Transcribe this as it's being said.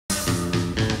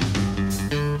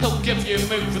He'll give you a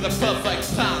move for the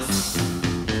perfect pass.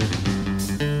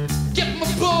 Give him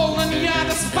a ball and you're out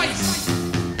of space.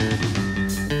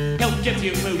 He'll give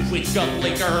you a move with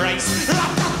godly grace.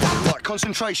 Right,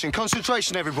 concentration,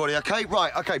 everybody, okay?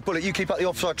 Right, okay, Bullet, you keep up the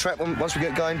offside trap once we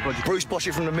get going. Roger. Bruce, bosh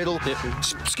it from the middle. Yep.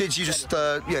 Skids, you just,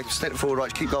 step forward,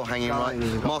 right, keep goal hanging, right?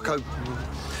 Marco,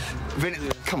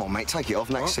 come on, mate, take it off,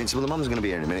 Nate's sensible, the mum's going to be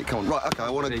here in a minute, come on. Right, okay, I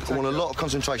want a lot of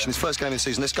concentration, this first game of the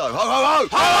season, let's go. Ho, ho, ho!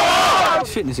 Ho, ho!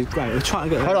 Fitness is great, we're trying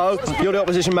to get... Hello, you're the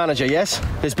opposition manager, yes?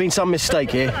 There's been some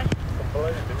mistake here.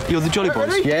 You're the Jolly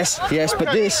Boys? Yes,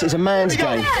 but this is a man's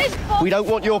game. We don't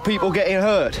want your people getting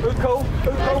hurt. Come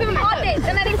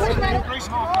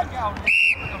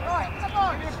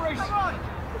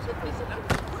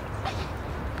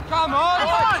on!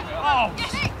 Oh!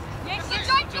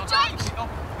 You joint!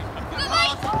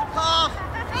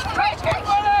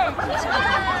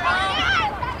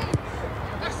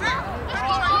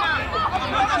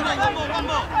 One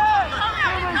more.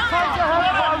 Take your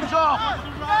headphones off!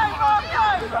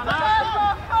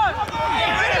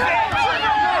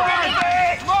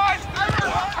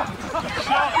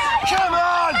 Come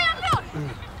on!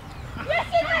 Who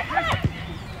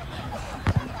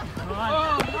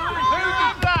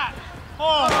did that?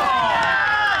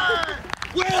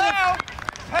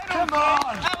 Come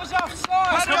on! That was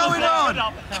offside! What's going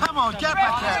on? Come on, get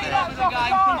back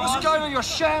out! What's going on? Your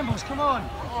shambles, come on!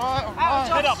 All right.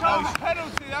 Head up, Post.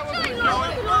 Penalty, that wasn't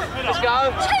going. Let's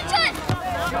go.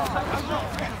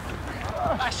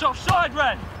 That's offside,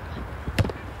 Red.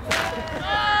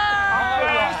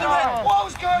 What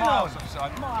was going on?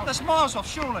 Offside. That's miles off,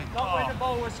 surely. Not when the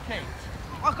ball was kicked.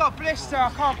 I've got a blister, I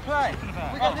can't play.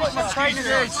 I've got my trainers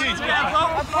on.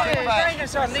 I've got my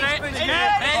trainers on.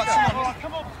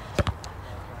 Come on.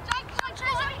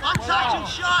 One touch and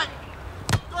shot.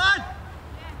 Go on.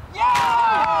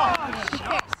 Yeah!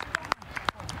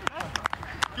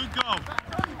 Good goal.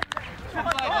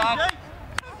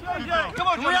 Come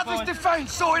on, can we have this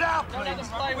defence sorted out? Vinny,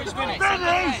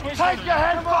 take your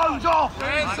headphones off!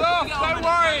 Hands off, don't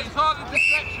worry, it's hard to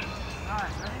deflection.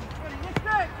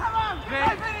 Come on,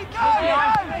 Vinny, go!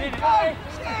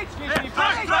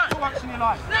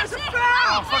 That's a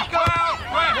foul! Go out!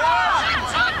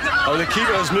 Oh, the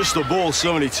keeper has missed the ball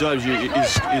so many times, you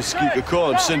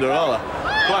call him Cinderella.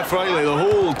 Quite frankly, the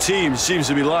whole team seems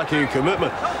to be lacking in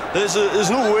commitment. There's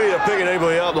no way of picking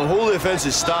anybody up. The whole defence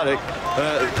is static.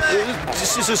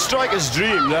 It's a striker's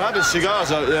dream. They're having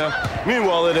cigars out there.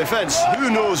 Meanwhile, the defence, who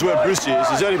knows where Brucey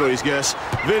is anybody's guess.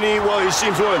 Vinny, well, he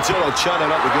seems well intent on chatting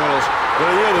up the girls.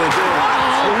 But at the end of the day,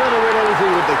 you'll never win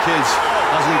anything with the kids,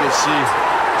 as we can see.